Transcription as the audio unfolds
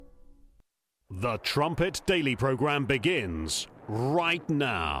The Trumpet Daily program begins right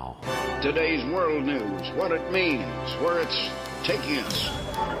now. Today's world news, what it means, where it's taking us.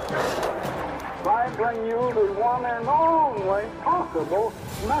 I bring you the one and only possible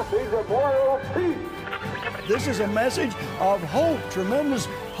message of world peace. This is a message of hope, tremendous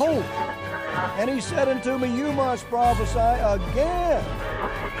hope. And he said unto me, you must prophesy again.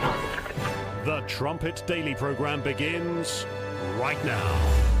 The Trumpet Daily program begins right now.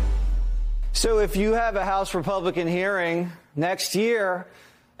 So if you have a House Republican hearing next year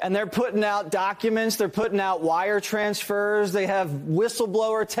and they're putting out documents, they're putting out wire transfers, they have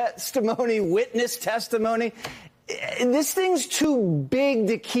whistleblower testimony, witness testimony, this thing's too big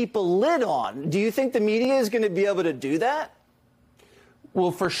to keep a lid on. Do you think the media is going to be able to do that?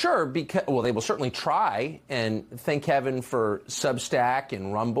 Well, for sure, because they will certainly try, and thank heaven for Substack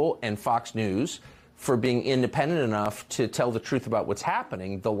and Rumble and Fox News for being independent enough to tell the truth about what's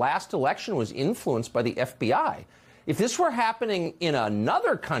happening. The last election was influenced by the FBI. If this were happening in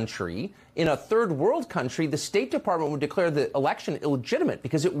another country, in a third world country, the State Department would declare the election illegitimate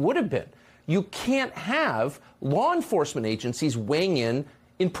because it would have been. You can't have law enforcement agencies weighing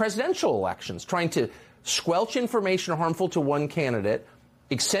in presidential elections, trying to squelch information harmful to one candidate,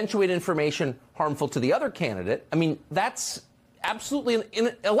 accentuate information harmful to the other candidate. I mean, that's absolutely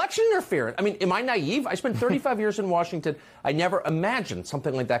an election interference. I mean, am I naive? I spent 35 years in Washington. I never imagined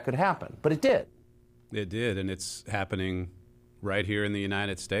something like that could happen, but it did. It did, and it's happening right here in the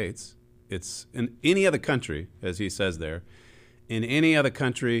United States. It's in any other country, as he says there. In any other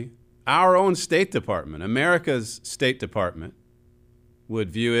country, our own State Department, America's State Department, would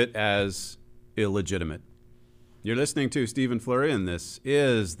view it as illegitimate. You're listening to Stephen Flurry, and this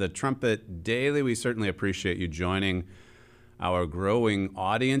is the Trumpet Daily. We certainly appreciate you joining our growing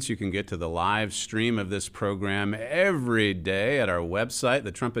audience. You can get to the live stream of this program every day at our website,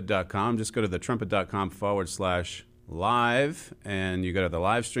 thetrumpet.com. Just go to thetrumpet.com/live, and you go to the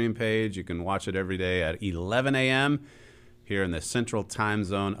live stream page. You can watch it every day at 11 a.m. here in the central time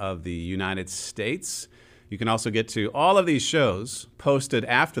zone of the United States. You can also get to all of these shows posted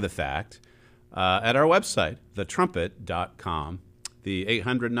after the fact at our website, thetrumpet.com. The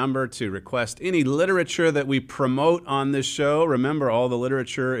 800 number to request any literature that we promote on this show. Remember, all the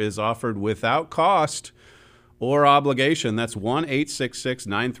literature is offered without cost or obligation. That's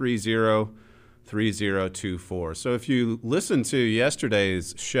 1-866-930-3024. So if you listened to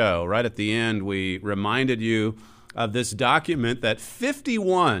yesterday's show, right at the end, we reminded you of this document that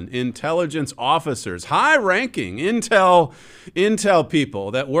 51 intelligence officers, high-ranking intel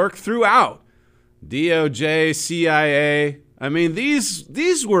people that work throughout DOJ, CIA. I mean,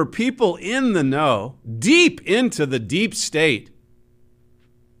 these were people in the know, deep into the deep state.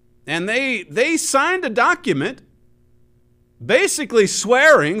 And they signed a document basically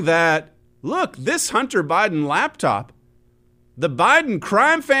swearing that, look, this Hunter Biden laptop, the Biden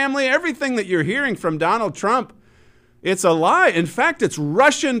crime family, everything that you're hearing from Donald Trump, it's a lie. In fact, it's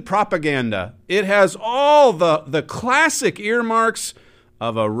Russian propaganda. It has all the classic earmarks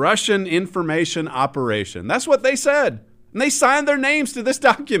of a Russian information operation. That's what they said. And they signed their names to this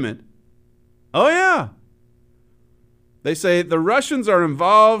document. Oh, yeah. They say the Russians are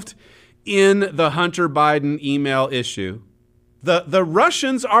involved in the Hunter Biden email issue. The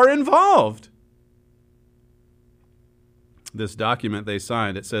Russians are involved. This document they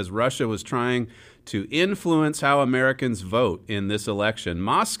signed, it says Russia was trying to influence how Americans vote in this election.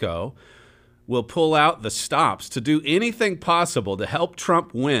 Moscow will pull out the stops to do anything possible to help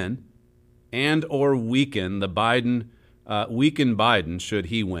Trump win and or weaken Biden should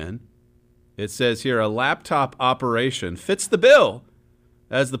he win. It says here a laptop operation fits the bill,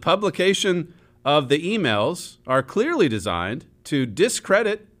 as the publication of the emails are clearly designed to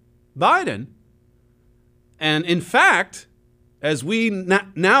discredit Biden. And in fact, as we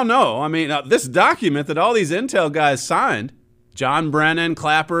now know, I mean, this document that all these intel guys signed, John Brennan,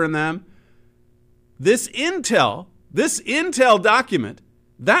 Clapper, and them, this intel document,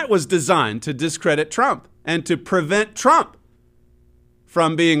 that was designed to discredit Trump and to prevent Trump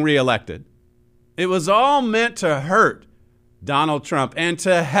from being reelected. It was all meant to hurt Donald Trump and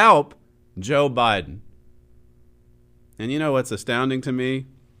to help Joe Biden. And you know what's astounding to me?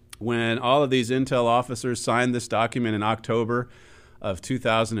 When all of these intel officers signed this document in October of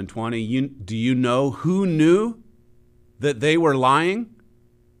 2020, do you know who knew that they were lying?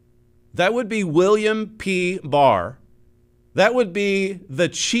 That would be William P. Barr. That would be the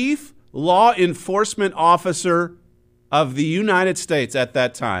chief law enforcement officer of the United States at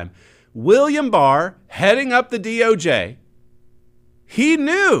that time. William Barr, heading up the DOJ, he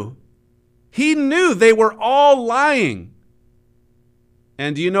knew they were all lying.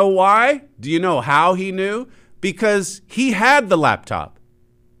 And do you know why? Do you know how he knew? Because he had the laptop.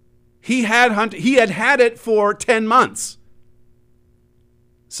 He had had it for 10 months.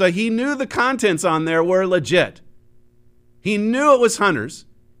 So he knew the contents on there were legit. He knew it was Hunter's.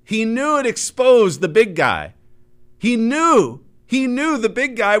 He knew it exposed the big guy. He knew the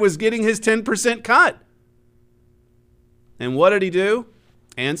big guy was getting his 10% cut. And what did he do?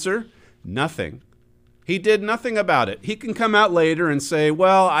 Answer, nothing. He did nothing about it. He can come out later and say,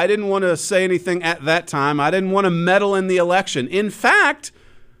 well, I didn't want to say anything at that time. I didn't want to meddle in the election. In fact,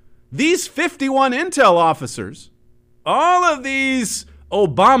 these 51 intel officers, all of these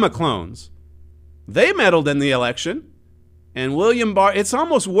Obama clones, they meddled in the election. And William Barr, it's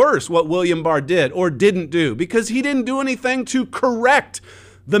almost worse what William Barr did or didn't do, because he didn't do anything to correct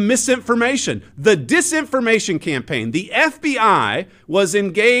the misinformation, the disinformation campaign. The FBI was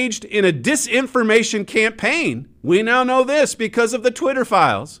engaged in a disinformation campaign. We now know this because of the Twitter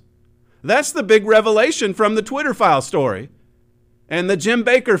files. That's the big revelation from the Twitter file story. And the Jim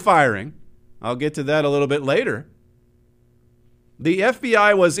Baker firing. I'll get to that a little bit later. The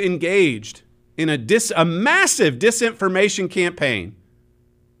FBI was engaged in a massive disinformation campaign.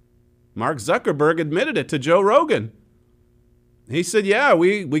 Mark Zuckerberg admitted it to Joe Rogan. He said, yeah,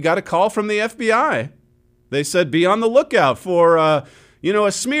 we got a call from the FBI. They said, be on the lookout for, a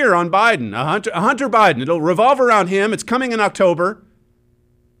smear on Biden, a Hunter Biden. It'll revolve around him. It's coming in October.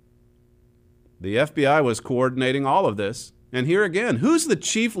 The FBI was coordinating all of this. And here again, who's the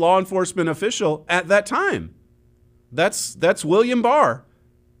chief law enforcement official at that time? That's William Barr.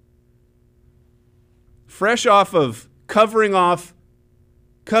 Fresh off of covering up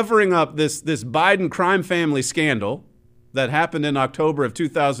this Biden crime family scandal that happened in October of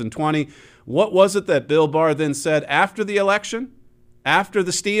 2020. What was it that Bill Barr then said after the election, after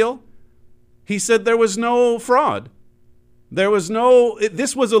the steal? He said there was no fraud.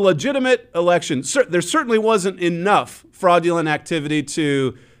 This was a legitimate election. There certainly wasn't enough fraudulent activity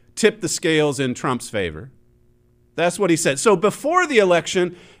to tip the scales in Trump's favor. That's what he said. So before the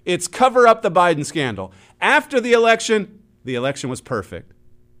election, it's cover up the Biden scandal. After the election was perfect.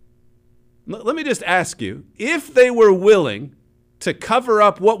 Let me just ask you, if they were willing to cover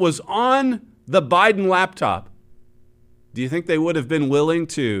up what was on the Biden laptop, do you think they would have been willing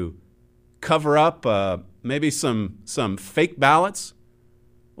to cover up maybe some fake ballots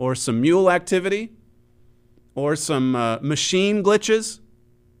or some mule activity or some machine glitches?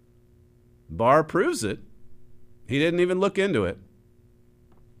 Barr proves it. He didn't even look into it.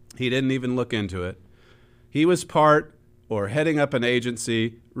 He was part or heading up an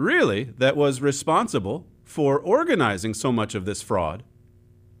agency, really, that was responsible for organizing so much of this fraud.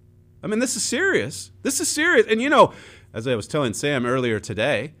 I mean, this is serious. And, as I was telling Sam earlier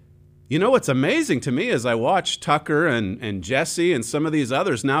today, what's amazing to me is I watch Tucker and Jesse and some of these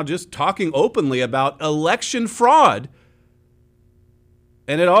others now just talking openly about election fraud.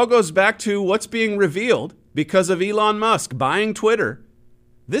 And it all goes back to what's being revealed because of Elon Musk buying Twitter.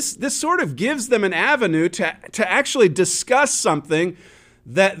 This sort of gives them an avenue to actually discuss something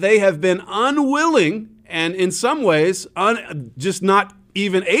that they have been unwilling and in some ways just not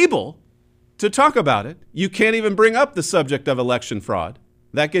even able to talk about it. You can't even bring up the subject of election fraud.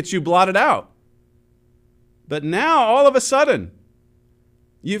 That gets you blotted out. But now, all of a sudden,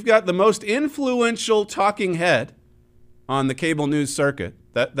 you've got the most influential talking head on the cable news circuit.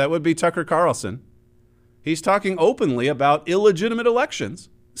 That would be Tucker Carlson. He's talking openly about illegitimate elections.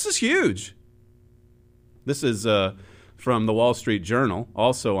 This is huge. This is from the Wall Street Journal,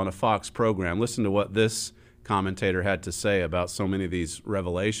 also on a Fox program. Listen to what this commentator had to say about so many of these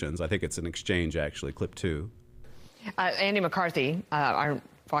revelations. I think it's an exchange, actually, clip 2. Andy McCarthy, our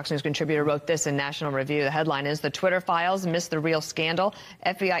Fox News contributor, wrote this in National Review. The headline is, "The Twitter files missed the real scandal,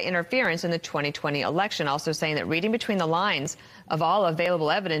 FBI interference in the 2020 election," also saying that reading between the lines of all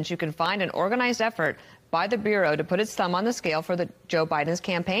available evidence, you can find an organized effort by the Bureau to put its thumb on the scale for Joe Biden's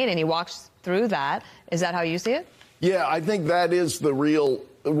campaign. And he walks through that. Is that how you see it? Yeah, I think that is the real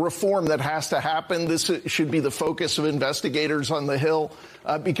reform that has to happen. This should be the focus of investigators on the Hill,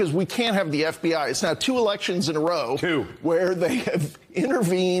 because we can't have the FBI. It's now 2 elections in a row where they have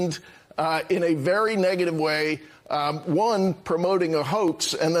intervened in a very negative way. One, promoting a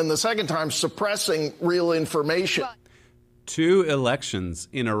hoax, and then the second time suppressing real information. 2 elections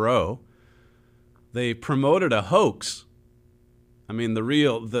in a row. They promoted a hoax. I mean, the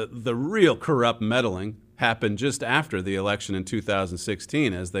real corrupt meddling happened just after the election in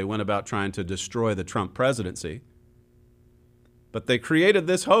 2016 as they went about trying to destroy the Trump presidency. But they created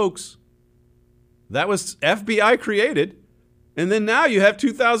this hoax. That was FBI created. And then now you have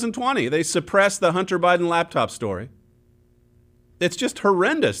 2020. They suppressed the Hunter Biden laptop story. It's just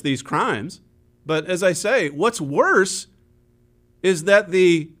horrendous, these crimes. But as I say, what's worse is that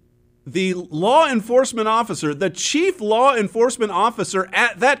the law enforcement officer, the chief law enforcement officer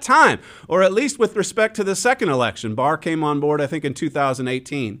at that time, or at least with respect to the second election, Barr came on board, I think, in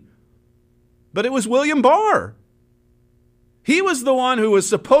 2018. But it was William Barr. He was the one who was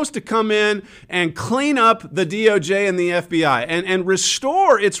supposed to come in and clean up the DOJ and the FBI and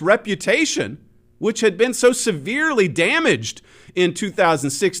restore its reputation, which had been so severely damaged in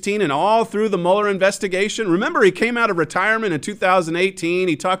 2016 and all through the Mueller investigation. Remember, he came out of retirement in 2018.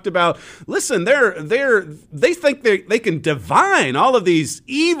 He talked about, listen, they think they can divine all of these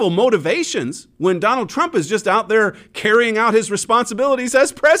evil motivations when Donald Trump is just out there carrying out his responsibilities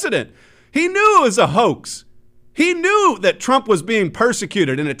as president. He knew it was a hoax. He knew that Trump was being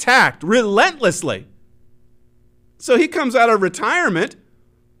persecuted and attacked relentlessly. So he comes out of retirement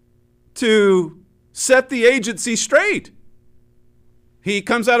to set the agency straight. He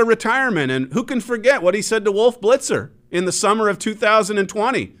comes out of retirement, and who can forget what he said to Wolf Blitzer in the summer of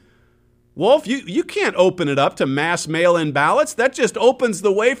 2020? Wolf, you can't open it up to mass mail-in ballots. That just opens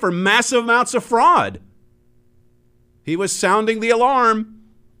the way for massive amounts of fraud. He was sounding the alarm.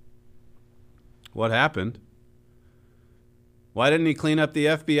 What happened? Why didn't he clean up the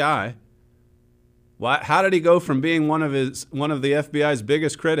FBI? How did he go from being one of the FBI's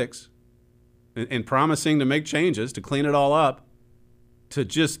biggest critics and promising to make changes to clean it all up to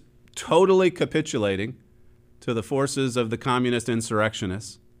just totally capitulating to the forces of the communist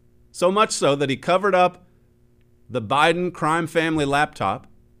insurrectionists? So much so that he covered up the Biden crime family laptop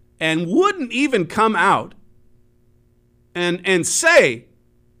and wouldn't even come out and say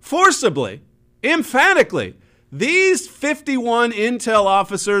forcibly, emphatically, these 51 intel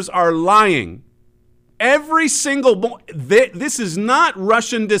officers are lying. Every single this is not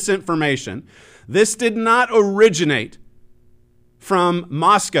Russian disinformation. This did not originate from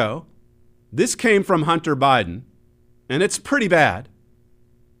Moscow. This came from Hunter Biden, and it's pretty bad.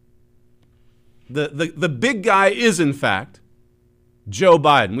 The big guy is, in fact, Joe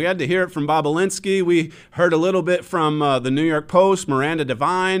Biden. We had to hear it from Bobulinski. We heard a little bit from the New York Post, Miranda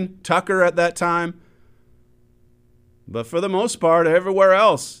Devine, Tucker at that time. But for the most part, everywhere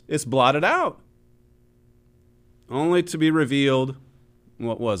else, it's blotted out. Only to be revealed,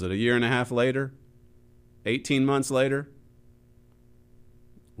 what was it, a year and a half later? 18 months later?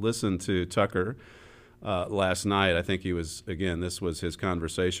 Listen to Tucker last night. I think he was, again, this was his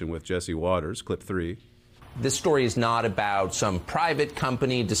conversation with Jesse Waters, clip 3. This story is not about some private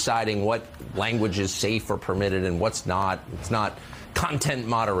company deciding what language is safe or permitted and what's not. It's not content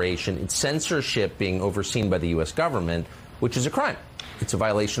moderation. It's censorship being overseen by the U.S. government, which is a crime. It's a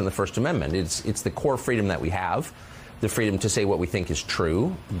violation of the First Amendment. It's the core freedom that we have, the freedom to say what we think is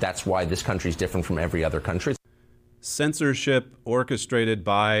true. That's why this country is different from every other country. Censorship orchestrated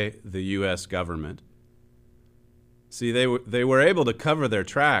by the U.S. government. See, they were able to cover their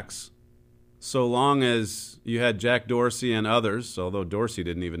tracks so long as you had Jack Dorsey and others, although Dorsey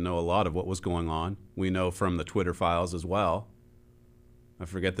didn't even know a lot of what was going on. We know from the Twitter files as well. I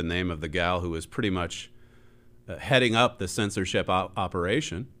forget the name of the gal who was pretty much heading up the censorship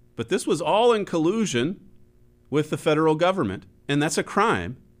operation. But this was all in collusion with the federal government. And that's a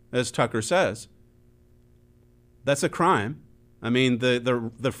crime, as Tucker says. That's a crime. I mean,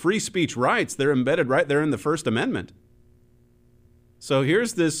 the free speech rights, they're embedded right there in the First Amendment. So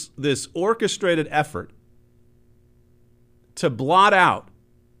here's this orchestrated effort to blot out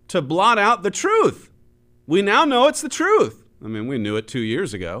the truth. We now know it's the truth. I mean, we knew it 2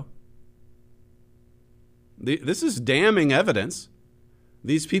 years ago. This is damning evidence.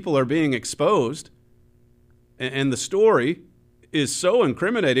 These people are being exposed. And the story is so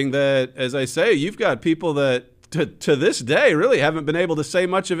incriminating that, as I say, you've got people that to this day really haven't been able to say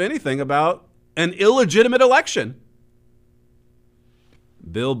much of anything about an illegitimate election.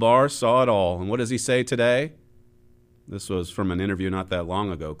 Bill Barr saw it all. And what does he say today? This was from an interview not that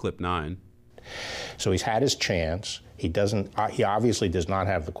long ago, clip 9. So he's had his chance. He obviously does not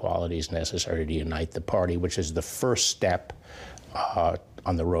have the qualities necessary to unite the party, which is the first step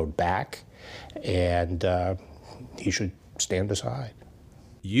on the road back. And he should stand aside.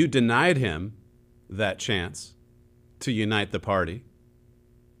 You denied him that chance to unite the party.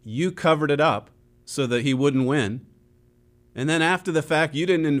 You covered it up so that he wouldn't win. And then after the fact, you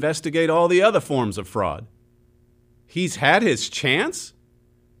didn't investigate all the other forms of fraud. He's had his chance.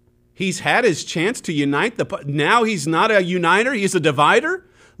 He's had his chance to unite the party. Now he's not a uniter, he's a divider.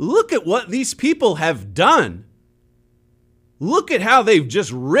 Look at what these people have done. Look at how they've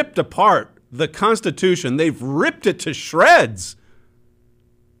just ripped apart the Constitution. They've ripped it to shreds.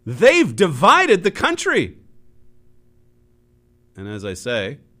 They've divided the country. And as I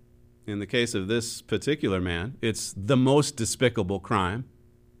say, in the case of this particular man, it's the most despicable crime,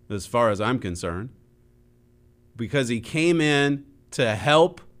 as far as I'm concerned, because he came in to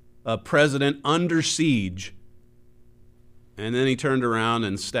help a president under siege, and then he turned around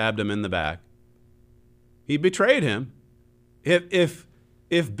and stabbed him in the back. He betrayed him. If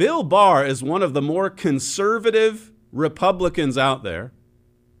Bill Barr is one of the more conservative Republicans out there,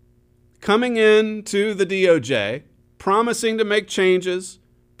 coming into the DOJ, promising to make changes,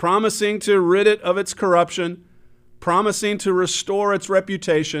 promising to rid it of its corruption, promising to restore its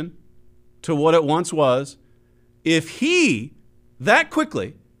reputation to what it once was, if he that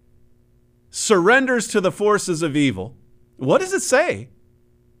quickly surrenders to the forces of evil, what does it say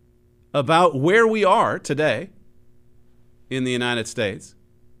about where we are today in the United States?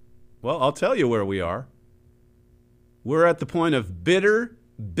 Well, I'll tell you where we are. We're at the point of bitter,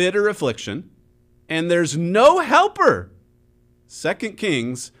 bitter affliction, and there's no helper. 2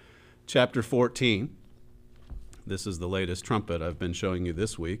 Kings chapter 14. This is the latest trumpet I've been showing you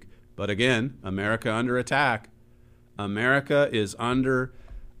this week. But again, America under attack. America is under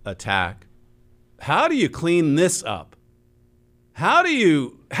attack. How do you clean this up? How do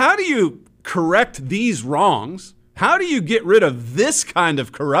you correct these wrongs? How do you get rid of this kind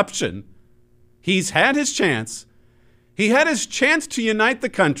of corruption? He's had his chance. He had his chance to unite the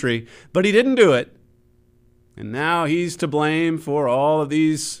country, but he didn't do it. And now he's to blame for all of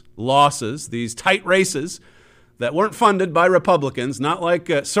these losses, these tight races that weren't funded by Republicans,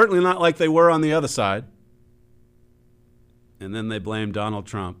 certainly not like they were on the other side. And then they blame Donald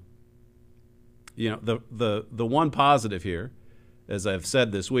Trump. You know, the one positive here, as I've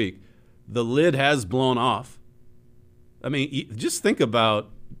said this week, the lid has blown off. I mean, just think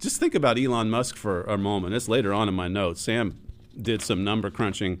about Elon Musk for a moment. It's later on in my notes. Sam did some number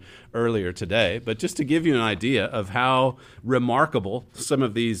crunching earlier today, but just to give you an idea of how remarkable some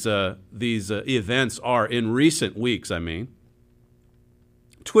of these events are in recent weeks. I mean,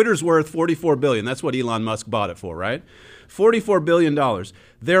 Twitter's worth $44 billion. That's what Elon Musk bought it for, right? $44 billion.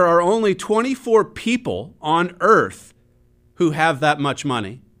 There are only 24 people on Earth who have that much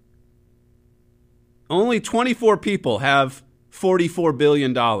money. Only 24 people have $44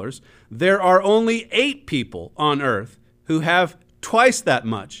 billion. There are only 8 people on Earth who have twice that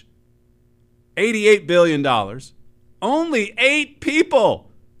much, $88 billion. Only 8 people.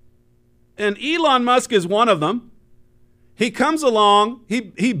 And Elon Musk is one of them. He comes along,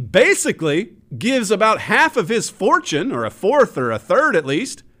 he basically gives about half of his fortune, or a fourth or a third at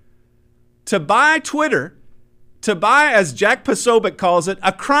least, to buy Twitter, to buy, as Jack Posobiec calls it,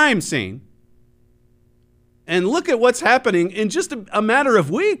 a crime scene. And look at what's happening in just a matter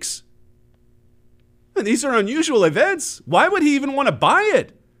of weeks. And these are unusual events. Why would he even want to buy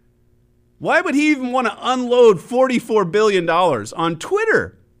it? Why would he even want to unload $44 billion on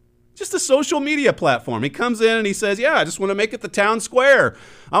Twitter? Just a social media platform. He comes in and he says, yeah, I just want to make it the town square.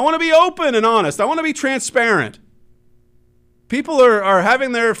 I want to be open and honest. I want to be transparent. People are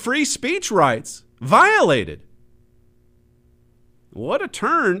having their free speech rights violated. What a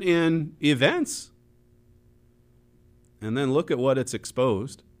turn in events. And then look at what it's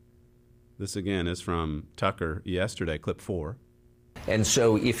exposed. This, again, is from Tucker yesterday, clip 4. And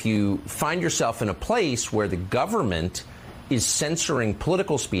so if you find yourself in a place where the government is censoring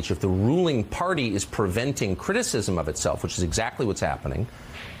political speech, if the ruling party is preventing criticism of itself, which is exactly what's happening,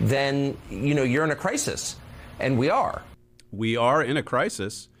 then, you're in a crisis. And we are. We are in a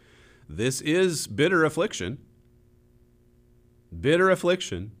crisis. This is bitter affliction. Bitter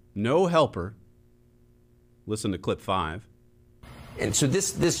affliction. No helper. Listen to clip 5. And so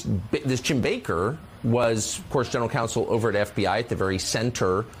this Jim Baker was, of course, general counsel over at FBI at the very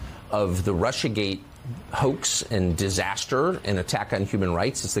center of the Russiagate hoax and disaster and attack on human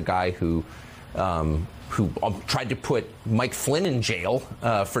rights. It's the guy who tried to put Mike Flynn in jail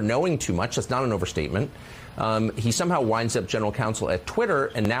for knowing too much. That's not an overstatement. He somehow winds up general counsel at Twitter,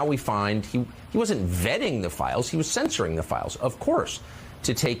 and now we find he wasn't vetting the files. He was censoring the files, of course,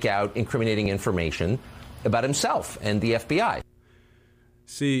 to take out incriminating information about himself and the FBI.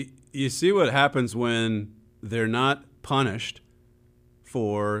 See, you see what happens when they're not punished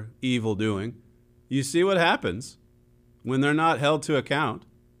for evil doing. You see what happens when they're not held to account.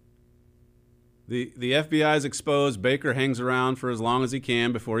 The FBI is exposed. Baker hangs around for as long as he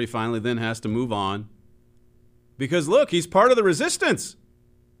can before he finally then has to move on. Because, look, he's part of the resistance.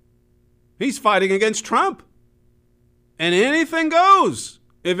 He's fighting against Trump. And anything goes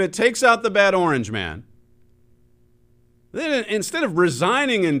if it takes out the bad orange man. Then instead of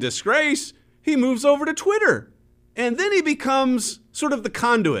resigning in disgrace, he moves over to Twitter. And then he becomes sort of the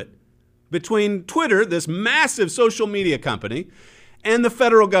conduit between Twitter, this massive social media company, and the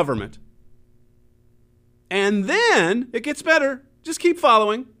federal government. And then it gets better. Just keep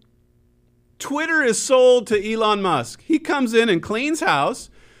following. Twitter is sold to Elon Musk. He comes in and cleans house.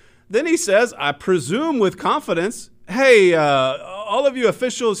 Then he says, I presume with confidence, hey, all of you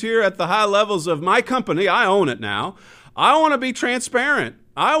officials here at the high levels of my company, I own it now. I want to be transparent.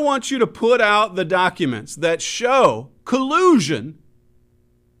 I want you to put out the documents that show collusion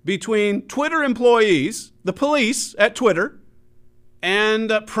between Twitter employees, the police at Twitter,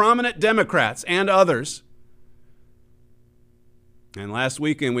 and prominent Democrats and others. And last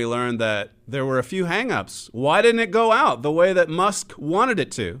weekend we learned that there were a few hang-ups. Why didn't it go out the way that Musk wanted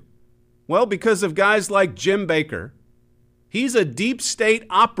it to? Well, because of guys like Jim Baker. He's a deep state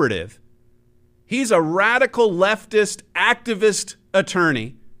operative. He's a radical leftist activist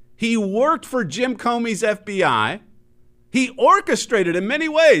attorney. He worked for Jim Comey's FBI. He orchestrated in many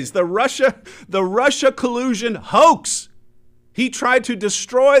ways the Russia collusion hoax. He tried to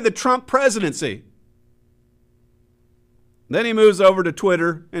destroy the Trump presidency. Then he moves over to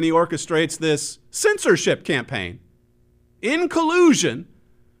Twitter and he orchestrates this censorship campaign in collusion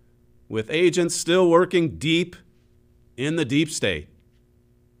with agents still working deep in the deep state.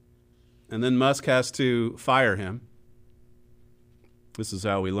 And then Musk has to fire him. This is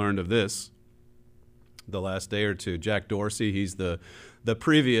how we learned of this the last day or two. Jack Dorsey, he's the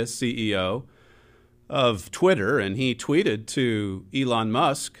previous CEO of Twitter, and he tweeted to Elon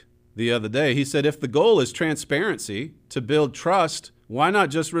Musk the other day. He said, if the goal is transparency to build trust, why not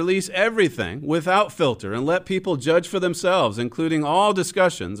just release everything without filter and let people judge for themselves, including all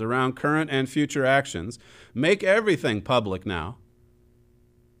discussions around current and future actions? Make everything public now.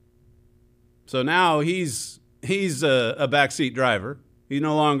 So now he's a backseat driver. He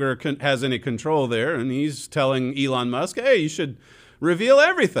no longer has any control there, and he's telling Elon Musk, hey, you should reveal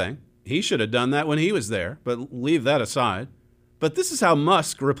everything. He should have done that when he was there, but leave that aside. But this is how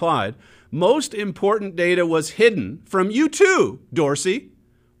Musk replied. Most important data was hidden from you too, Dorsey.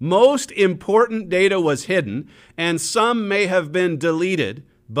 Most important data was hidden, and some may have been deleted,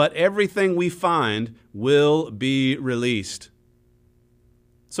 but everything we find will be released.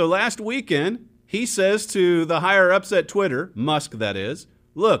 So last weekend, he says to the higher-ups at Twitter, Musk that is,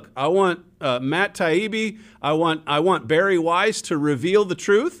 look, I want Matt Taibbi, I want Barry Weiss to reveal the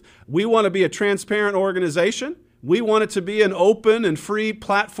truth. We want to be a transparent organization. We want it to be an open and free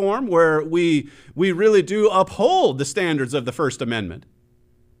platform where we really do uphold the standards of the First Amendment.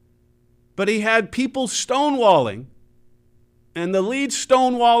 But he had people stonewalling, and the lead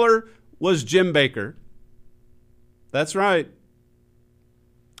stonewaller was Jim Baker. That's right.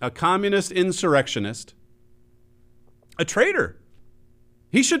 A communist insurrectionist. A traitor.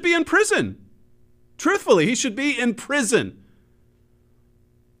 He should be in prison. Truthfully, he should be in prison.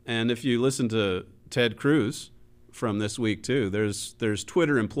 And if you listen to Ted Cruz from this week too, there's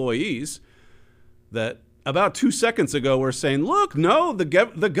Twitter employees that about 2 seconds ago were saying, look, no, the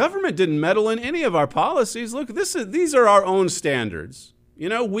government didn't meddle in any of our policies. Look, these are our own standards. You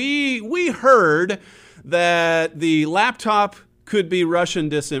know, we heard that the laptop could be Russian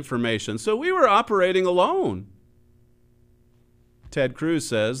disinformation, so we were operating alone. Ted Cruz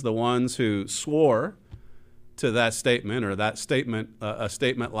says the ones who swore to that statement or that statement, a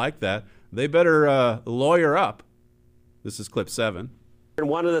statement like that, they better lawyer up. This is clip 7. And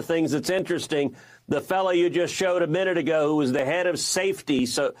one of the things that's interesting, the fellow you just showed a minute ago, who was the head of safety,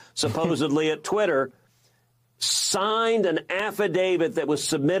 supposedly at Twitter, signed an affidavit that was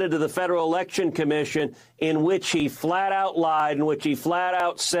submitted to the Federal Election Commission in which he flat out lied, in which he flat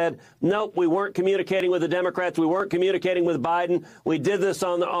out said, nope, we weren't communicating with the Democrats, we weren't communicating with Biden, we did this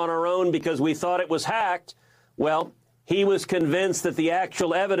on our own because we thought it was hacked. Well, he was convinced that the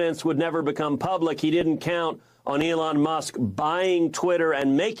actual evidence would never become public. He didn't count on Elon Musk buying Twitter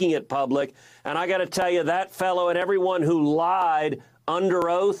and making it public. And I got to tell you, that fellow and everyone who lied under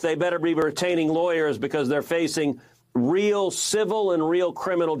oath, they better be retaining lawyers because they're facing real civil and real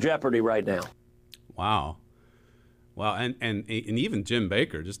criminal jeopardy right now. Wow. And even Jim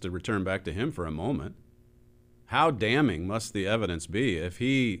Baker, just to return back to him for a moment, how damning must the evidence be if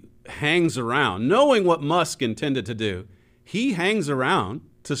he hangs around, knowing what Musk intended to do, he hangs around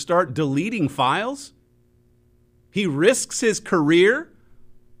to start deleting files? He risks his career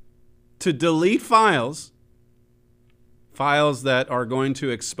to delete files that are going to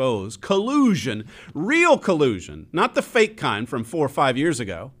expose collusion, real collusion, not the fake kind from 4 or 5 years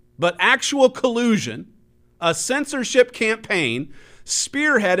ago, but actual collusion, a censorship campaign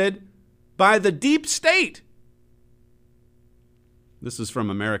spearheaded by the deep state. This is from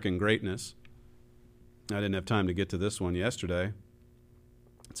American Greatness. I didn't have time to get to this one yesterday.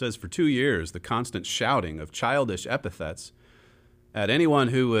 It says, for 2 years, the constant shouting of childish epithets at anyone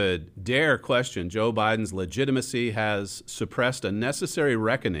who would dare question Joe Biden's legitimacy has suppressed a necessary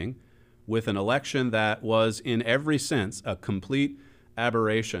reckoning with an election that was, in every sense, a complete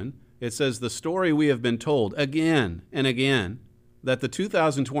aberration. It says the story we have been told again and again that the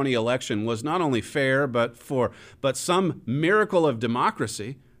 2020 election was not only fair, but some miracle of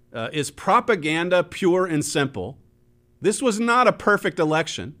democracy is propaganda pure and simple. This was not a perfect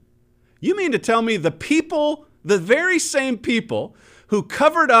election. You mean to tell me the people, the very same people who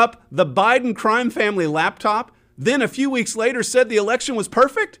covered up the Biden crime family laptop, then a few weeks later said the election was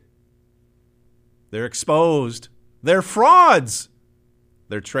perfect? They're exposed. They're frauds.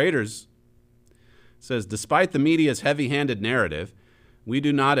 They're traitors. It says, despite the media's heavy-handed narrative, we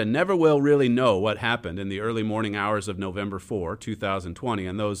do not and never will really know what happened in the early morning hours of November 4, 2020,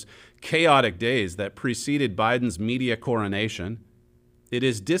 and those chaotic days that preceded Biden's media coronation. It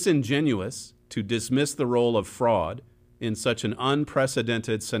is disingenuous to dismiss the role of fraud in such an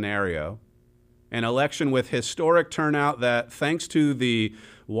unprecedented scenario. An election with historic turnout that, thanks to the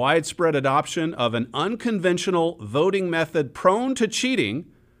widespread adoption of an unconventional voting method prone to cheating,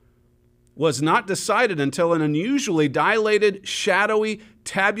 was not decided until an unusually dilated, shadowy,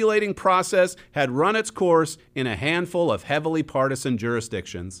 tabulating process had run its course in a handful of heavily partisan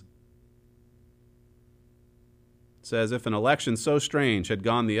jurisdictions. It says if an election so strange had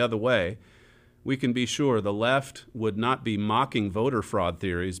gone the other way, we can be sure the left would not be mocking voter fraud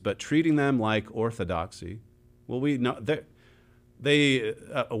theories, but treating them like orthodoxy. Well, we know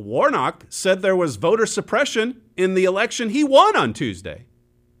Warnock said there was voter suppression in the election he won on Tuesday.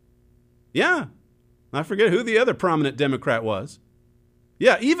 Yeah, I forget who the other prominent Democrat was.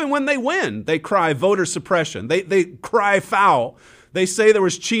 Yeah, even when they win, they cry voter suppression. They cry foul. They say there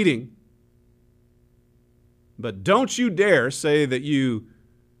was cheating. But don't you dare say that you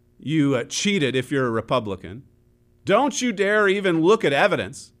cheated if you're a Republican. Don't you dare even look at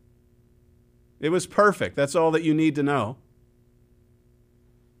evidence. It was perfect. That's all that you need to know.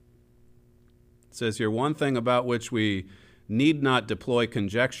 It says here, one thing about which we need not deploy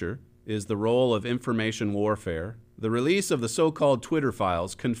conjecture is the role of information warfare. The release of the so-called Twitter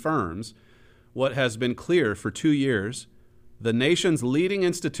files confirms what has been clear for 2 years. The nation's leading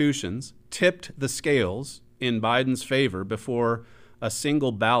institutions tipped the scales in Biden's favor before a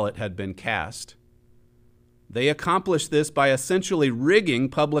single ballot had been cast. They accomplished this by essentially rigging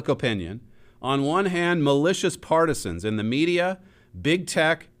public opinion. On one hand, malicious partisans in the media, big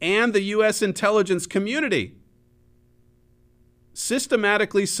tech, and the U.S. intelligence community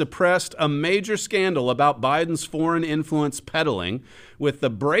systematically suppressed a major scandal about Biden's foreign influence peddling with the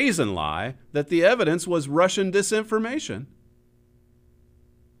brazen lie that the evidence was Russian disinformation.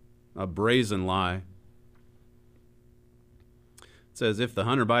 A brazen lie. It says if the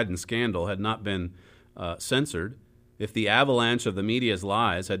Hunter Biden scandal had not been censored, if the avalanche of the media's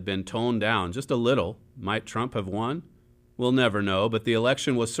lies had been toned down just a little, might Trump have won? We'll never know, but the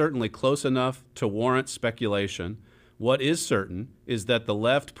election was certainly close enough to warrant speculation. What is certain is that the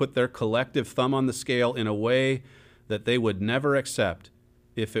left put their collective thumb on the scale in a way that they would never accept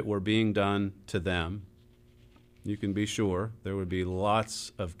if it were being done to them. You can be sure there would be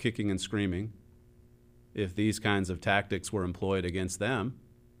lots of kicking and screaming if these kinds of tactics were employed against them.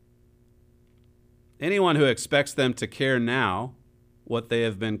 Anyone who expects them to care now that they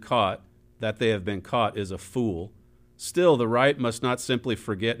have been caught is a fool. Still, the right must not simply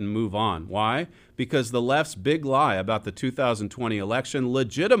forget and move on. Why? Because the left's big lie about the 2020 election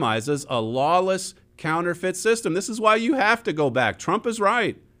legitimizes a lawless counterfeit system. This is why you have to go back. Trump is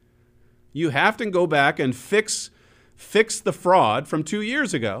right. You have to go back and fix the fraud from 2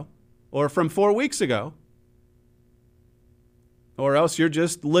 years ago or from 4 weeks ago. Or else you're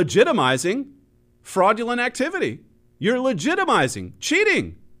just legitimizing fraudulent activity. You're legitimizing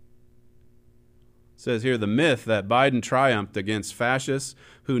cheating. It says here, the myth that Biden triumphed against fascists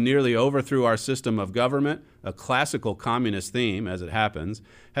who nearly overthrew our system of government, a classical communist theme, as it happens,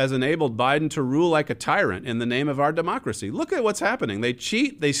 has enabled Biden to rule like a tyrant in the name of our democracy. Look at what's happening. They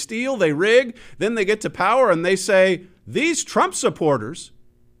cheat, they steal, they rig, then they get to power and they say, these Trump supporters,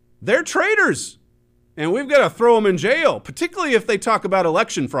 they're traitors, and we've got to throw them in jail, particularly if they talk about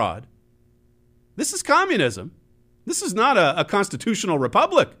election fraud. This is communism. This is not a constitutional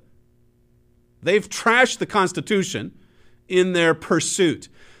republic. They've trashed the Constitution in their pursuit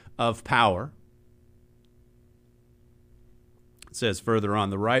of power. It says further on,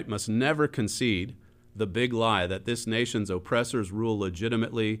 the right must never concede the big lie that this nation's oppressors rule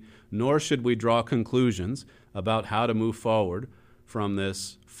legitimately, nor should we draw conclusions about how to move forward from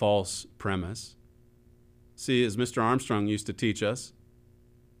this false premise. See, as Mr. Armstrong used to teach us,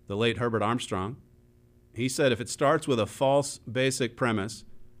 the late Herbert Armstrong. He said if it starts with a false basic premise,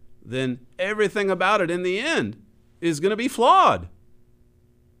 then everything about it in the end is going to be flawed.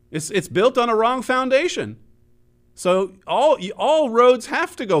 It's built on a wrong foundation. So all roads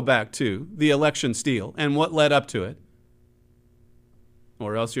have to go back to the election steal and what led up to it,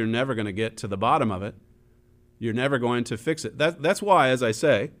 or else you're never going to get to the bottom of it. You're never going to fix it. That's why, as I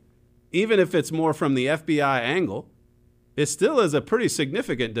say, even if it's more from the FBI angle, it still is a pretty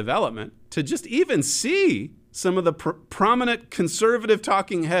significant development to just even see some of the prominent conservative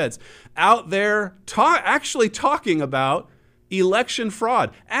talking heads out there actually talking about election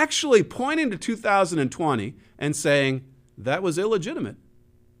fraud, actually pointing to 2020 and saying that was illegitimate.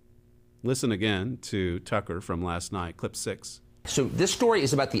 Listen again to Tucker from last night, clip 6. So this story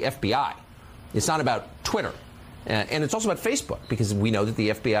is about the FBI. It's not about Twitter. And it's also about Facebook, because we know that the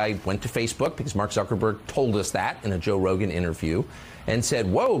FBI went to Facebook because Mark Zuckerberg told us that in a Joe Rogan interview and said,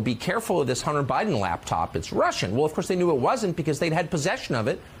 whoa, be careful of this Hunter Biden laptop. It's Russian. Well, of course, they knew it wasn't because they'd had possession of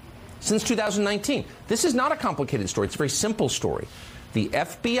it since 2019. This is not a complicated story. It's a very simple story. The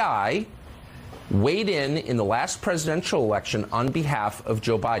FBI weighed in the last presidential election on behalf of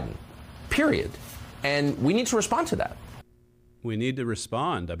Joe Biden, period. And we need to respond to that. We need to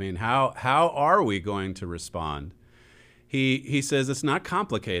respond. I mean, how are we going to respond? He says it's not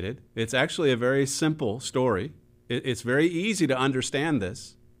complicated. It's actually a very simple story. It's very easy to understand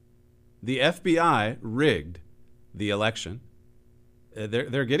this. The FBI rigged the election.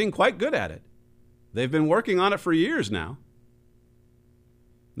 They're getting quite good at it. They've been working on it for years now.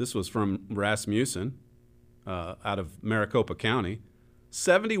 This was from Rasmussen out of Maricopa County.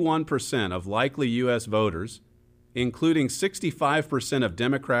 71% of likely U.S. voters, including 65% of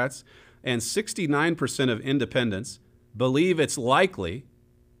Democrats and 69% of independents, believe it's likely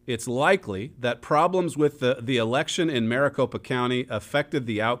that problems with the election in Maricopa County affected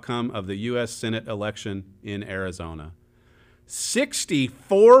the outcome of the U.S. Senate election in Arizona.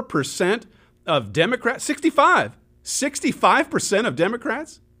 64% of Democrats, 65% of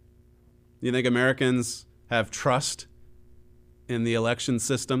Democrats? You think Americans have trust in the election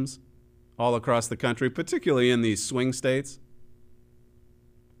systems all across the country, particularly in these swing states?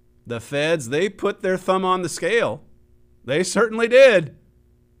 The feds, they put their thumb on the scale. They certainly did,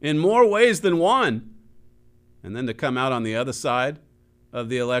 in more ways than one. And then to come out on the other side of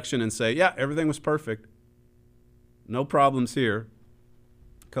the election and say, yeah, everything was perfect. No problems here.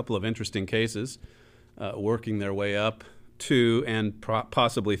 A couple of interesting cases working their way up to and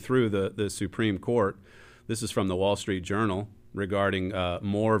possibly through the Supreme Court. This is from the Wall Street Journal regarding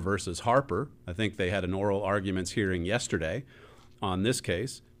Moore versus Harper. I think they had an oral arguments hearing yesterday on this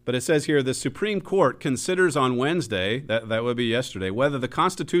case. But it says here, the Supreme Court considers on Wednesday, that would be yesterday, whether the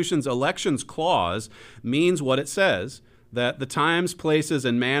Constitution's elections clause means what it says, that the times, places,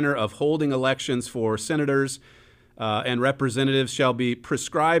 and manner of holding elections for senators and representatives shall be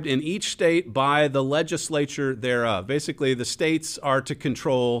prescribed in each state by the legislature thereof. Basically, the states are to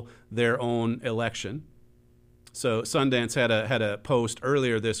control their own election. So Sundance had a post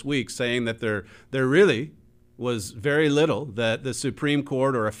earlier this week saying that there really was very little that the Supreme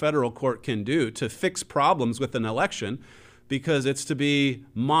Court or a federal court can do to fix problems with an election, because it's to be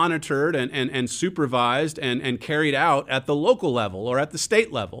monitored and supervised and carried out at the local level or at the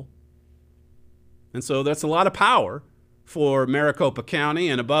state level. And so that's a lot of power for Maricopa County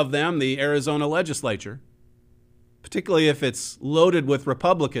and above them the Arizona legislature, particularly if it's loaded with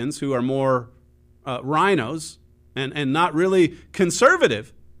Republicans who are more rhinos and not really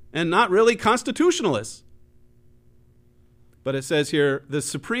conservative and not really constitutionalists. But it says here, the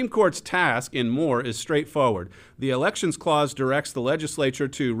Supreme Court's task in Moore is straightforward. The Elections Clause directs the legislature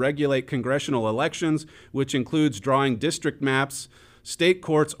to regulate congressional elections, which includes drawing district maps. State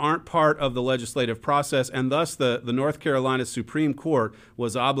courts aren't part of the legislative process, and thus the North Carolina Supreme Court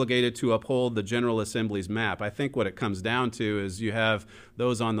was obligated to uphold the General Assembly's map. I think what it comes down to is you have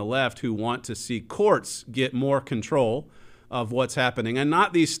those on the left who want to see courts get more control of what's happening, and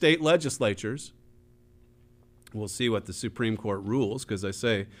not these state legislatures. We'll see what the Supreme Court rules, because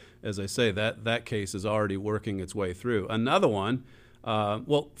as I say, that case is already working its way through. Another one,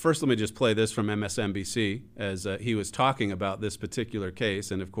 first let me just play this from MSNBC as he was talking about this particular case,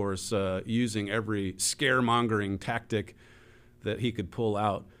 and of course using every scaremongering tactic that he could pull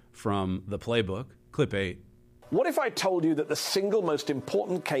out from the playbook. Clip 8. What if I told you that the single most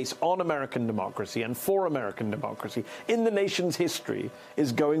important case on American democracy and for American democracy in the nation's history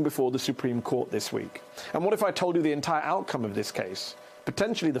is going before the Supreme Court this week? And what if I told you the entire outcome of this case,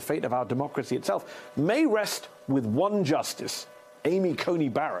 potentially the fate of our democracy itself, may rest with one justice, Amy Coney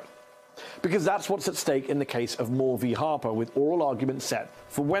Barrett, because that's what's at stake in the case of Moore v. Harper, with oral arguments set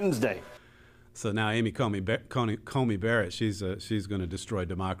for Wednesday. So now Amy Coney Barrett, she's going to destroy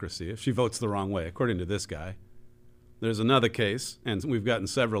democracy if she votes the wrong way, according to this guy. There's another case, and we've gotten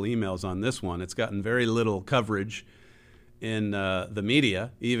several emails on this one. It's gotten very little coverage in the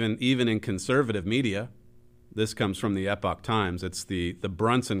media, even in conservative media. This comes from the Epoch Times. It's the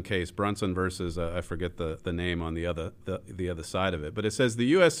Brunson case, Brunson versus I forget the name on the other side of it. But it says the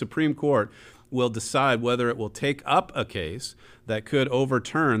U.S. Supreme Court will decide whether it will take up a case that could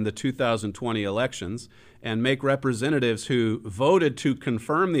overturn the 2020 elections and make representatives who voted to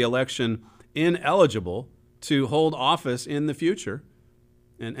confirm the election ineligible to hold office in the future.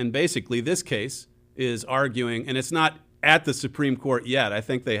 And basically this case is arguing, and it's not at the Supreme Court yet. I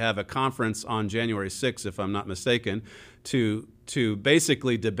think they have a conference on January 6th, if I'm not mistaken, to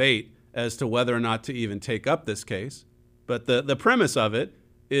basically debate as to whether or not to even take up this case. But the premise of it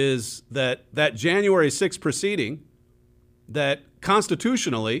is that January 6th proceeding, that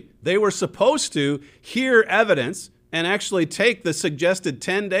constitutionally they were supposed to hear evidence and actually take the suggested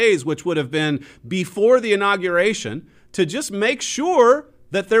 10 days, which would have been before the inauguration, to just make sure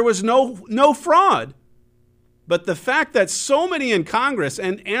that there was no fraud. But the fact that so many in Congress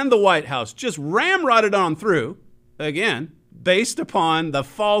and the White House just ramrodded on through, again, based upon the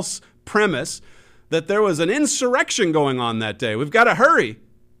false premise that there was an insurrection going on that day. We've got to hurry.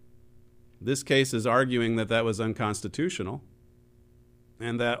 This case is arguing that that was unconstitutional,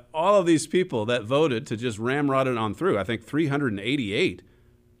 and that all of these people that voted to just ramrod it on through, I think 388,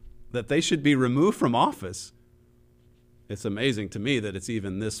 that they should be removed from office. It's amazing to me that it's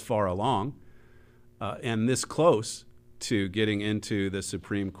even this far along and this close to getting into the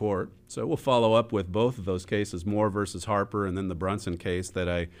Supreme Court. So we'll follow up with both of those cases, Moore versus Harper, and then the Brunson case that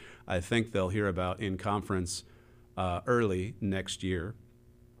I think they'll hear about in conference early next year.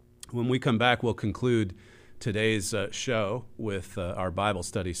 When we come back, we'll conclude today's show with our Bible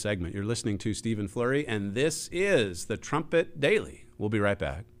study segment. You're listening to Stephen Flurry, and this is the Trumpet Daily. We'll be right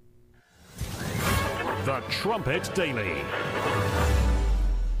back. The Trumpet Daily.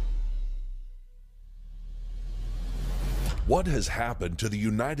 What has happened to the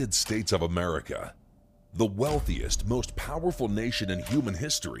United States of America? The wealthiest, most powerful nation in human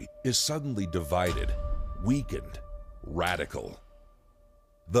history is suddenly divided, weakened, radical.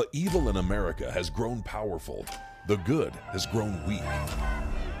 The evil in America has grown powerful. The good has grown weak.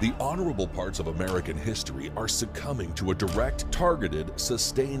 The honorable parts of American history are succumbing to a direct, targeted,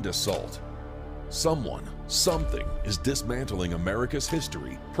 sustained assault. Someone, something is dismantling America's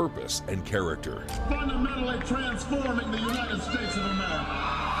history, purpose, and character. Fundamentally transforming the United States of America.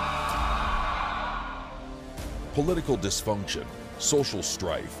 Political dysfunction, social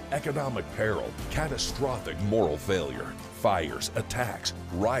strife, economic peril, catastrophic moral failure, fires, attacks,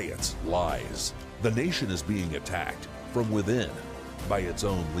 riots, lies. The nation is being attacked from within by its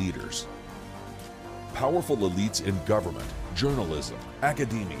own leaders. Powerful elites in government, journalism,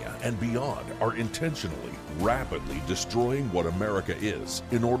 academia, and beyond are intentionally, rapidly destroying what America is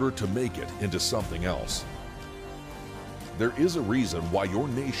in order to make it into something else. There is a reason why your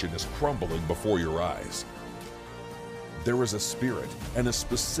nation is crumbling before your eyes. There is a spirit and a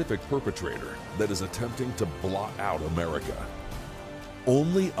specific perpetrator that is attempting to blot out America.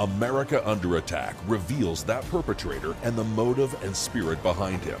 Only America Under Attack reveals that perpetrator and the motive and spirit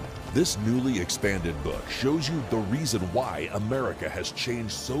behind him. This newly expanded book shows you the reason why America has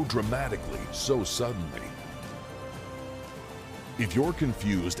changed so dramatically, so suddenly. If you're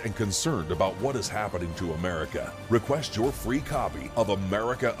confused and concerned about what is happening to America, request your free copy of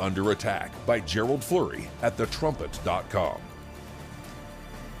America Under Attack by Gerald Flurry at thetrumpet.com.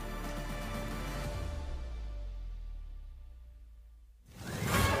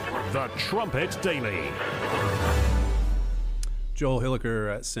 The Trumpet Daily. Joel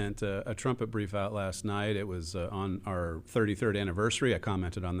Hilliker sent a trumpet brief out last night. It was on our 33rd anniversary. I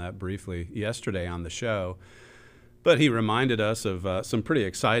commented on that briefly yesterday on the show. But he reminded us of some pretty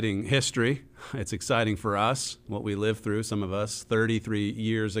exciting history. It's exciting for us, what we lived through, some of us, 33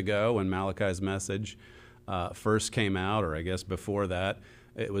 years ago when Malachi's message first came out, or I guess before that.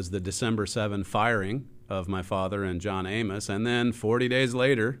 It was the December 7 firing of my father and John Amos. And then 40 days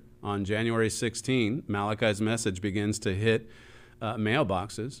later, on January 16, Malachi's message begins to hit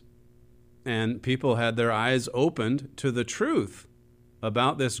mailboxes. And people had their eyes opened to the truth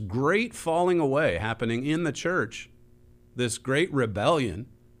about this great falling away happening in the church, this great rebellion.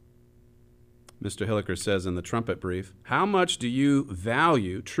 Mr. Hilliker says in the trumpet brief, how much do you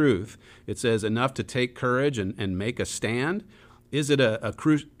value truth? It says enough to take courage and make a stand. Is it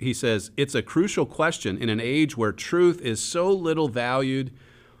he says, it's a crucial question in an age where truth is so little valued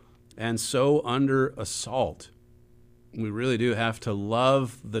and so under assault. We really do have to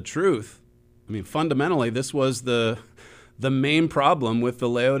love the truth. I mean, fundamentally, this was the main problem with the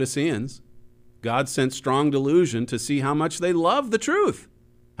Laodiceans. God sent strong delusion to see how much they loved the truth,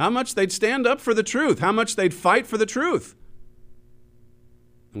 how much they'd stand up for the truth, how much they'd fight for the truth.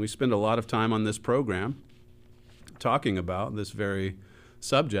 And we spend a lot of time on this program talking about this very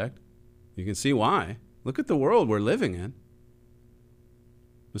subject. You can see why. Look at the world we're living in.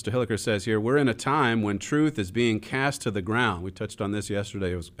 Mr. Hilliker says here, we're in a time when truth is being cast to the ground. We touched on this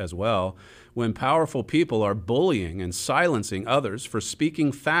yesterday as well. When powerful people are bullying and silencing others for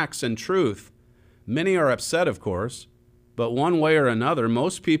speaking facts and truth. Many are upset, of course, but one way or another,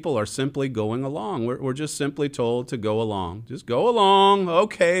 most people are simply going along. We're just simply told to go along. Just go along.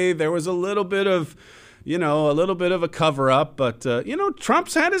 Okay, there was a little bit of a cover-up, but,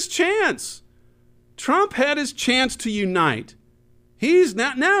 Trump's had his chance. Trump had his chance to unite.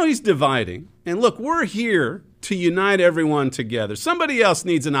 Now he's dividing. And look, we're here to unite everyone together. Somebody else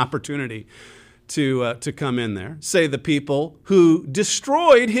needs an opportunity to come in there. Say the people who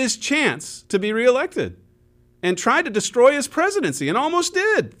destroyed his chance to be reelected and tried to destroy his presidency and almost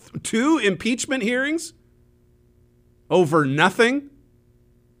did. 2 impeachment hearings over nothing.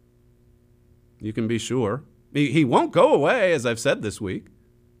 You can be sure. He won't go away, as I've said this week.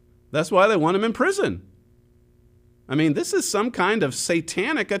 That's why they want him in prison. I mean, this is some kind of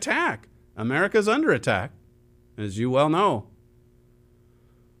satanic attack. America's under attack, as you well know.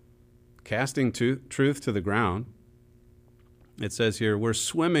 Casting truth to the ground. It says here, we're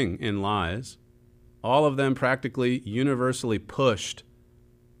swimming in lies, all of them practically universally pushed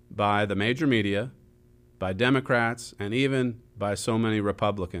by the major media, by Democrats, and even by so many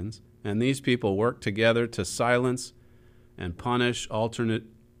Republicans. And these people work together to silence and punish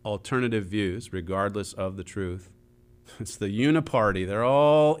alternative views, regardless of the truth. It's the uniparty. They're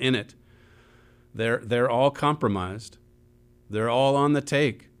all in it. They're all compromised. They're all on the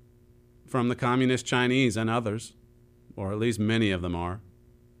take from the communist Chinese and others, or at least many of them are.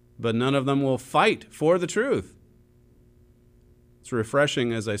 But none of them will fight for the truth. It's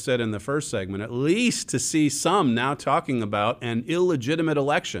refreshing, as I said in the first segment, at least to see some now talking about an illegitimate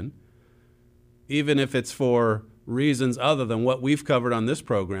election, even if it's for reasons other than what we've covered on this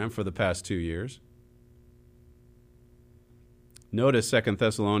program for the past 2 years. Notice 2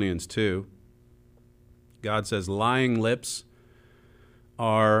 Thessalonians 2. God says, lying lips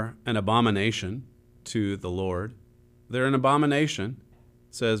are an abomination to the Lord. They're an abomination.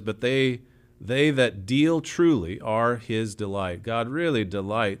 It says, but they that deal truly are his delight. God really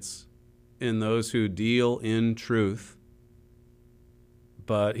delights in those who deal in truth.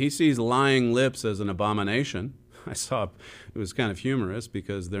 But he sees lying lips as an abomination. I saw it was kind of humorous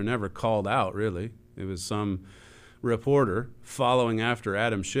because they're never called out, really. It was some reporter following after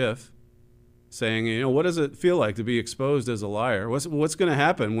Adam Schiff saying, what does it feel like to be exposed as a liar? What's going to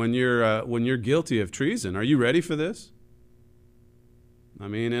happen when you're guilty of treason? Are you ready for this? I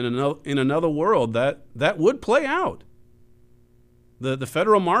mean, in another world, that would play out. The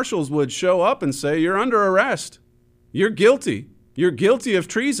federal marshals would show up and say, you're under arrest. You're guilty. You're guilty of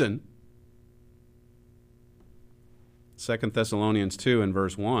treason. 2 Thessalonians 2 and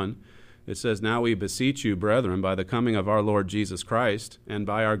verse 1, it says, now we beseech you, brethren, by the coming of our Lord Jesus Christ, and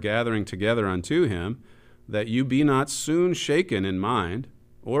by our gathering together unto him, that you be not soon shaken in mind,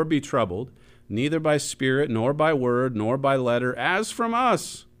 or be troubled, neither by spirit, nor by word, nor by letter, as from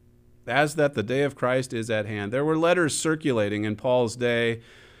us, as that the day of Christ is at hand. There were letters circulating in Paul's day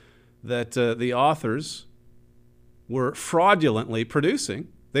that the authors were fraudulently producing.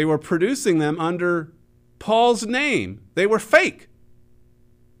 They were producing them under Paul's name. They were fake.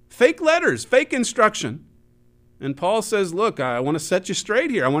 Fake letters, fake instruction. And Paul says, look, I want to set you straight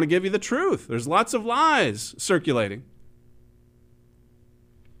here. I want to give you the truth. There's lots of lies circulating.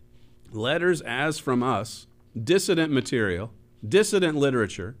 Letters as from us, dissident material, dissident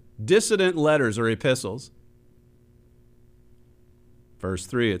literature, dissident letters or epistles. Verse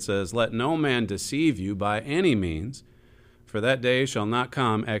 3, it says, let no man deceive you by any means, for that day shall not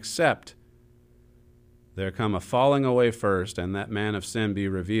come except there come a falling away first, and that man of sin be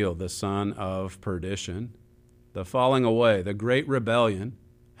revealed, the son of perdition. The falling away, the great rebellion,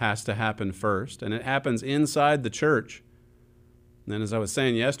 has to happen first, and it happens inside the church. And then, as I was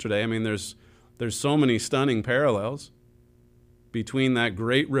saying yesterday, I mean, there's so many stunning parallels between that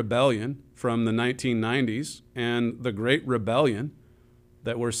great rebellion from the 1990s and the great rebellion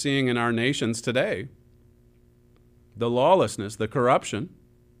that we're seeing in our nations today. The lawlessness, the corruption,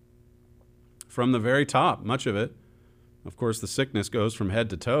 from the very top, much of it. Of course, the sickness goes from head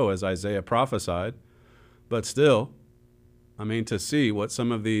to toe, as Isaiah prophesied. But still, I mean, to see what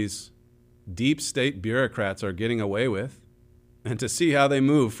some of these deep state bureaucrats are getting away with, and to see how they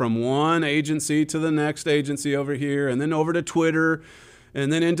move from one agency to the next agency over here, and then over to Twitter,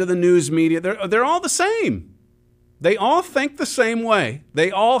 and then into the news media. They're all the same. They all think the same way. They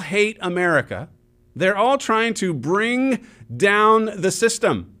all hate America. They're all trying to bring down the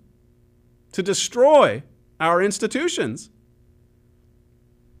system, to destroy our institutions,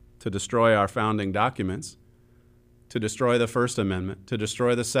 to destroy our founding documents, to destroy the First Amendment, to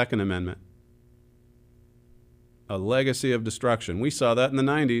destroy the Second Amendment. A legacy of destruction. We saw that in the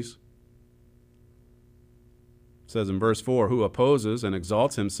 90s. It says in verse 4, who opposes and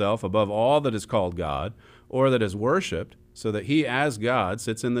exalts himself above all that is called God or that is worshipped, so that he as God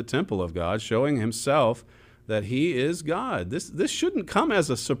sits in the temple of God, showing himself that he is God. This shouldn't come as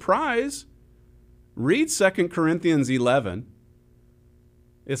a surprise. Read 2 Corinthians 11.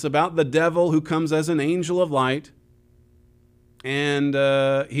 It's about the devil who comes as an angel of light. And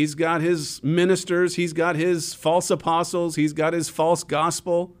he's got his ministers, he's got his false apostles, he's got his false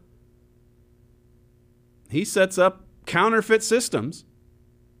gospel. He sets up counterfeit systems,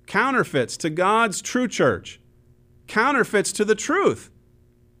 counterfeits to God's true church, counterfeits to the truth.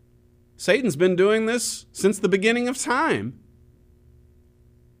 Satan's been doing this since the beginning of time.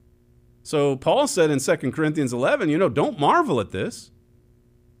 So Paul said in 2 Corinthians 11, don't marvel at this,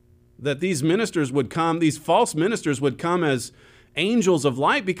 that these ministers would come, these false ministers would come as angels of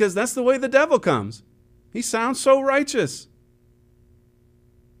light, because that's the way the devil comes. He sounds so righteous.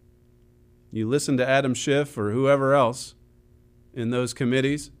 You listen to Adam Schiff or whoever else in those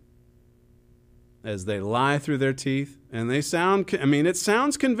committees as they lie through their teeth, and it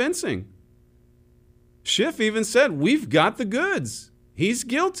sounds convincing. Schiff even said, we've got the goods. He's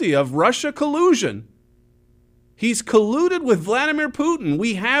guilty of Russia collusion. He's colluded with Vladimir Putin.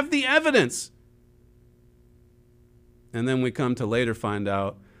 We have the evidence. And then we come to later find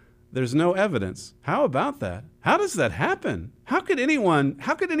out there's no evidence. How about that? How does that happen? How could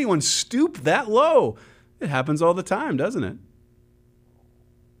anyone stoop that low? It happens all the time, doesn't it?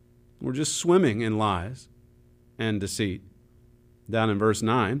 We're just swimming in lies and deceit. Down in verse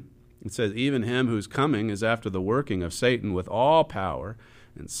 9, it says, even him whose coming is after the working of Satan with all power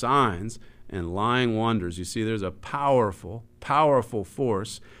and signs and lying wonders. You see, there's a powerful, powerful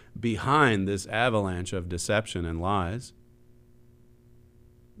force behind this avalanche of deception and lies.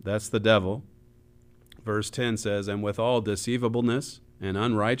 That's the devil. Verse 10 says, and with all deceivableness and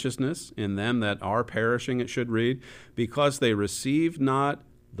unrighteousness in them that are perishing, it should read, because they received not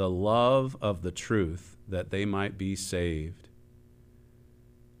the love of the truth, that they might be saved.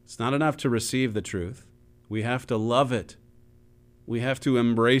 It's not enough to receive the truth. We have to love it. We have to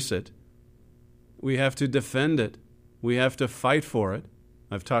embrace it. We have to defend it. We have to fight for it.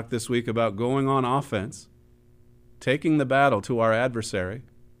 I've talked this week about going on offense, taking the battle to our adversary,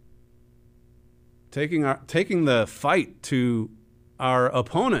 taking the fight to our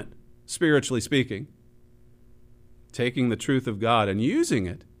opponent, spiritually speaking, taking the truth of God and using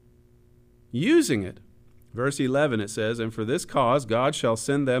it. Verse 11, it says, and for this cause God shall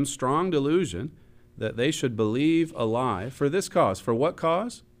send them strong delusion, that they should believe a lie. For this cause. For what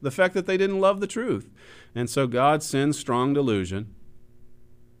cause? The fact that they didn't love the truth. And so God sends strong delusion.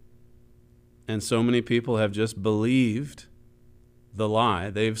 And so many people have just believed the lie.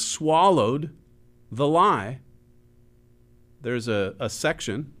 They've swallowed the lie. There's a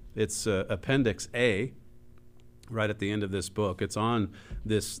section, it's Appendix A, right at the end of this book. It's on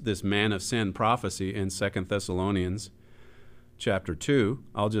this man of sin prophecy in 2 Thessalonians chapter 2.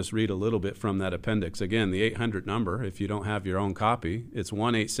 I'll just read a little bit from that appendix. Again, the 800 number, if you don't have your own copy, it's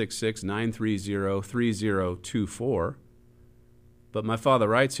 1-866-930-3024. But my father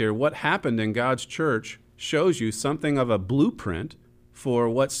writes here, what happened in God's church shows you something of a blueprint for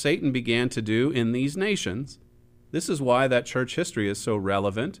what Satan began to do in these nations. This is why that church history is so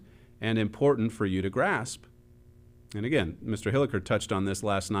relevant and important for you to grasp. And again, Mr. Hilliker touched on this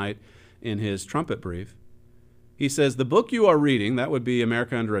last night in his trumpet brief. He says, the book you are reading, that would be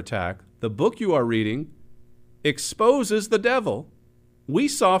America Under Attack, the book you are reading exposes the devil. We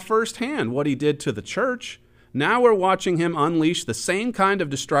saw firsthand what he did to the church. Now we're watching him unleash the same kind of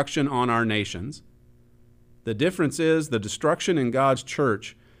destruction on our nations. The difference is the destruction in God's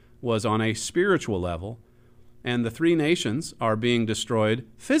church was on a spiritual level, and the three nations are being destroyed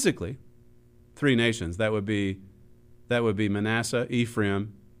physically. Three nations, that would be Manasseh,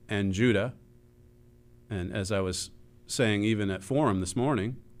 Ephraim, and Judah. And as I was saying even at Forum this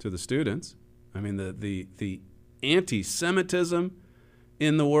morning to the students, I mean, the anti-Semitism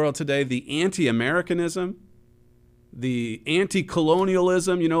in the world today, the anti-Americanism, the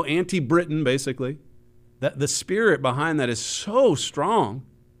anti-colonialism, anti-Britain basically, That the spirit behind that is so strong.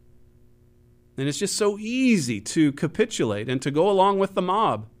 And it's just so easy to capitulate and to go along with the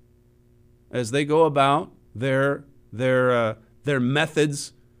mob as they go about their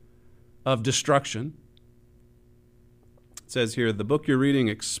methods of destruction. It says here, the book you're reading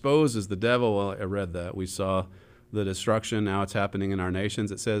exposes the devil. Well, I read that. We saw the destruction. Now it's happening in our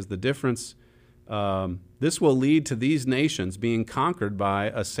nations. It says the difference, this will lead to these nations being conquered by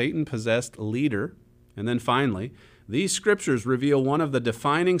a Satan-possessed leader. And then finally, these scriptures reveal one of the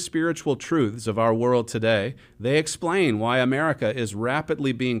defining spiritual truths of our world today. They explain why America is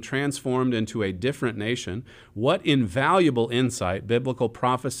rapidly being transformed into a different nation. What invaluable insight biblical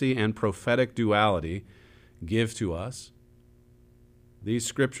prophecy and prophetic duality give to us. These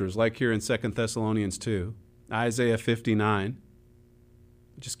scriptures, like here in 2 Thessalonians 2, Isaiah 59,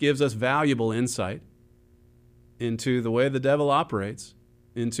 just gives us valuable insight into the way the devil operates,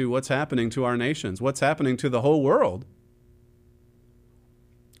 into what's happening to our nations, what's happening to the whole world.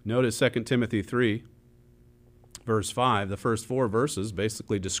 Notice 2 Timothy 3, verse 5, the first 4 verses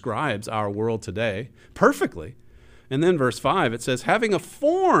basically describes our world today perfectly. And then verse 5, it says, having a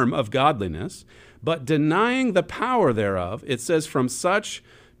form of godliness, but denying the power thereof, it says, from such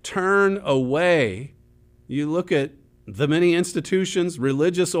turn away. You look at the many institutions,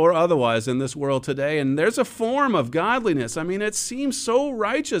 religious or otherwise, in this world today, and there's a form of godliness. I mean, it seems so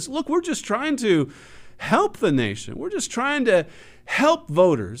righteous. Look, we're just trying to help the nation. We're just trying to help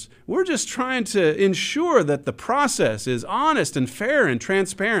voters. We're just trying to ensure that the process is honest and fair and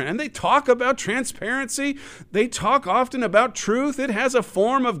transparent. And they talk about transparency. They talk often about truth. It has a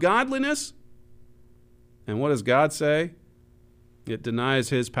form of godliness. And what does God say? It denies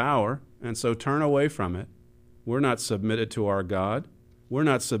his power, and so turn away from it. We're not submitted to our God. We're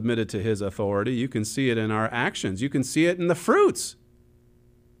not submitted to his authority. You can see it in our actions. You can see it in the fruits.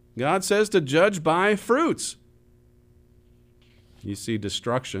 God says to judge by fruits. You see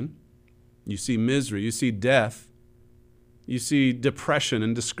destruction. You see misery. You see death. You see depression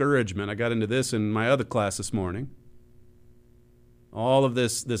and discouragement. I got into this in my other class this morning. All of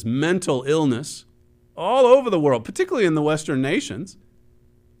this mental illness all over the world, particularly in the Western nations.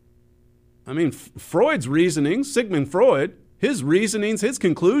 I mean, Freud's reasoning, Sigmund Freud, his reasonings, his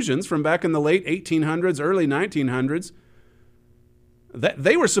conclusions from back in the late 1800s, early 1900s, that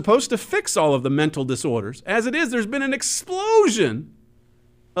they were supposed to fix all of the mental disorders. As it is, there's been an explosion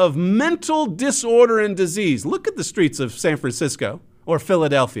of mental disorder and disease. Look at the streets of San Francisco or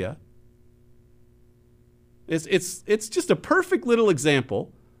Philadelphia. It's just a perfect little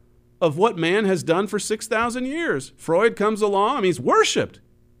example of what man has done for 6,000 years. Freud comes along, I mean, he's worshipped.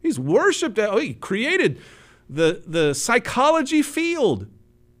 He's worshipped. He created the psychology field.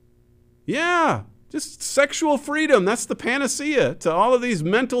 Yeah, just sexual freedom. That's the panacea to all of these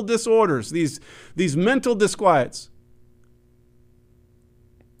mental disorders, these mental disquiets.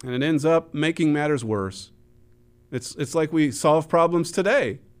 And it ends up making matters worse. It's like we solve problems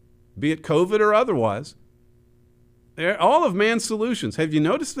today, be it COVID or otherwise. All of man's solutions. Have you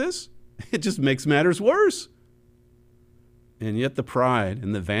noticed this? It just makes matters worse. And yet the pride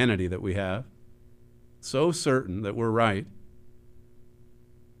and the vanity that we have, so certain that we're right,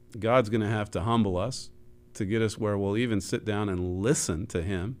 God's going to have to humble us to get us where we'll even sit down and listen to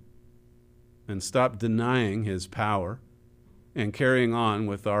him and stop denying his power and carrying on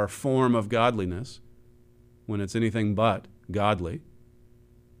with our form of godliness when it's anything but godly.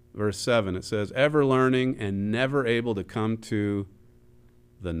 Verse 7, it says, ever learning and never able to come to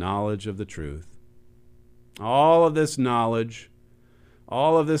the knowledge of the truth. All of this knowledge,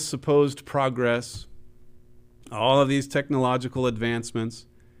 all of this supposed progress, all of these technological advancements,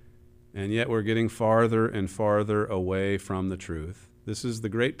 and yet we're getting farther and farther away from the truth. This is the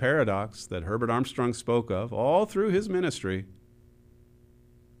great paradox that Herbert Armstrong spoke of all through his ministry.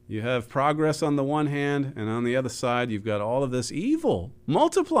 You have progress on the one hand, and on the other side, you've got all of this evil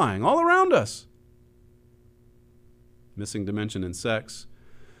multiplying all around us. Missing Dimension in Sex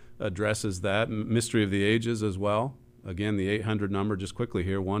addresses that. Mystery of the Ages as well. Again, the 800 number, just quickly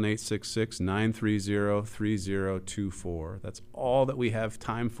here, 1-866-930-3024. That's all that we have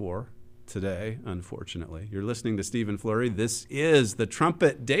time for today, unfortunately. You're listening to Stephen Flurry. This is the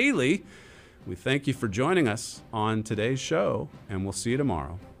Trumpet Daily. We thank you for joining us on today's show, and we'll see you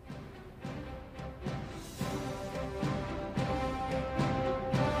tomorrow.